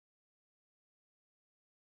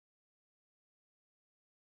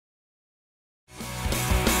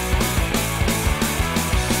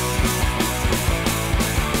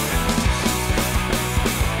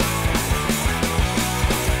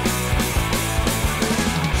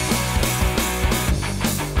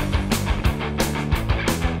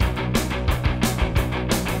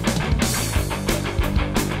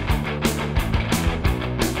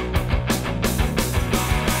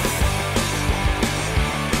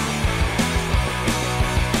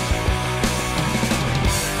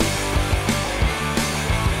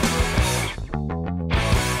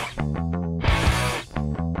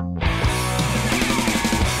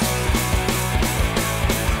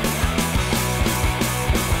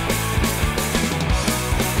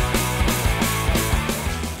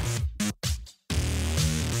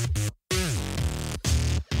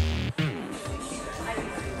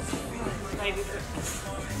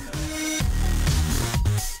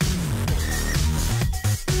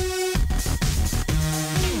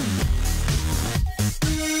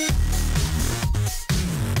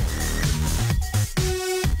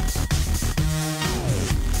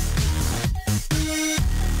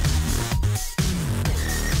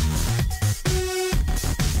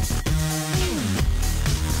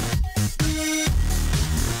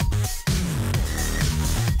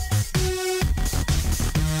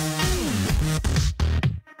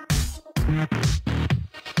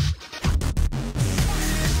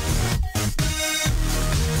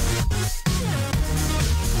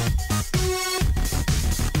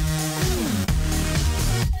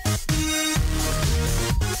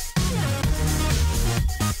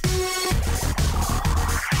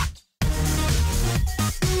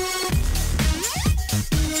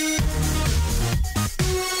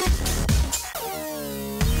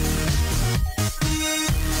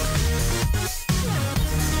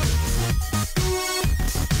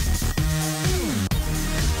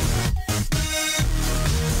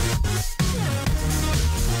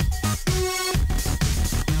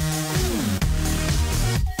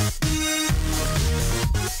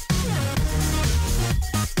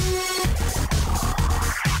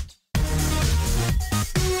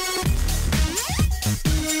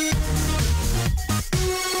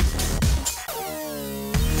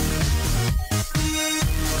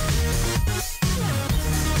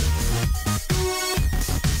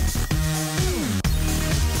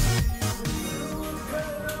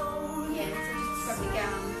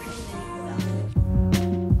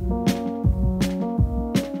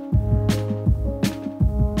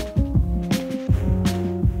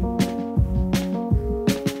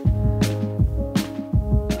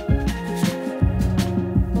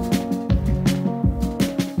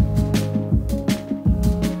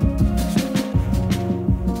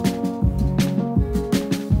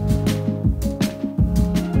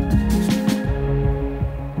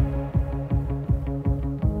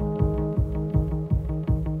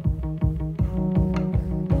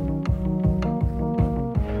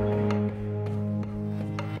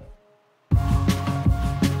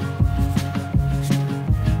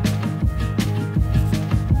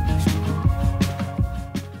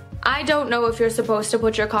I don't know if you're supposed to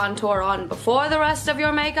put your contour on before the rest of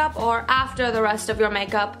your makeup or after the rest of your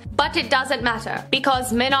makeup, but it doesn't matter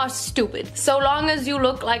because men are stupid. So long as you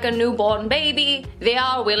look like a newborn baby, they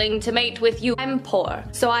are willing to mate with you. I'm poor,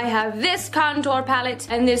 so I have this contour palette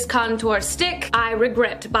and this contour stick. I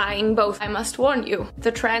regret buying both. I must warn you,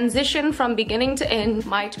 the transition from beginning to end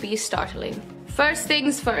might be startling. First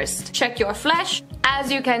things first, check your flesh.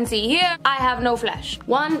 As you can see here, I have no flesh.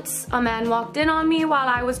 Once, a man walked in on me while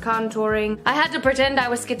I was contouring. I had to pretend I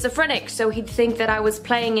was schizophrenic so he'd think that I was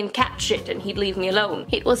playing in cat shit and he'd leave me alone.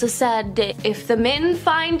 It was a sad day. If the men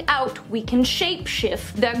find out we can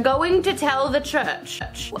shapeshift, they're going to tell the church.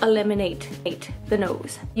 Eliminate the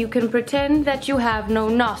nose. You can pretend that you have no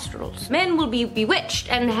nostrils. Men will be bewitched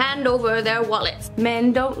and hand over their wallets.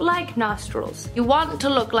 Men don't like nostrils. You want to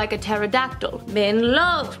look like a pterodactyl. Men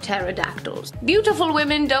love pterodactyls. Beautiful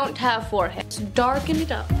women don't have foreheads. Darken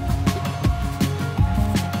it up.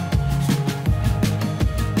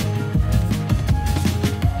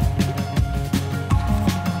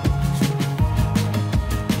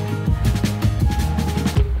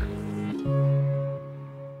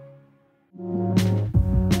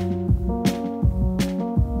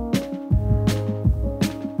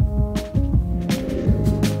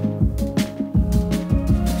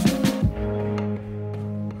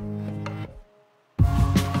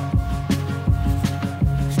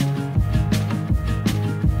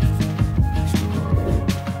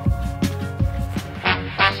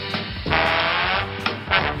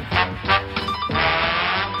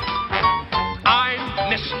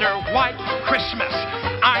 Mr. White Christmas,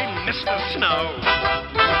 I'm Mr. Snow.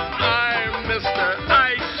 I'm Mr.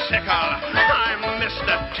 Icicle, I'm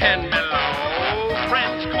Mr. Ten Below.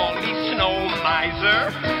 Friends call me Snow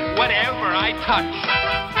Miser. Whatever I touch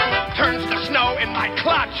turns to snow in my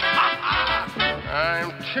clutch.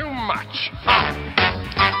 I'm too much.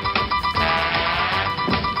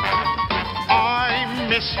 I'm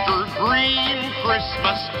Mr. Green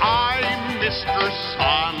Christmas, I'm Mr.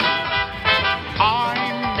 Sun.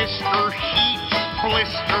 I'm Mr. Heat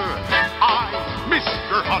Blister, I'm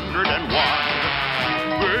Mr. 101.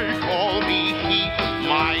 They call me Heat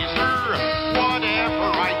Miser, whatever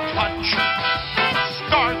I touch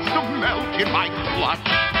starts to melt in my clutch.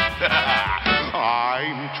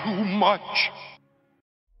 I'm too much.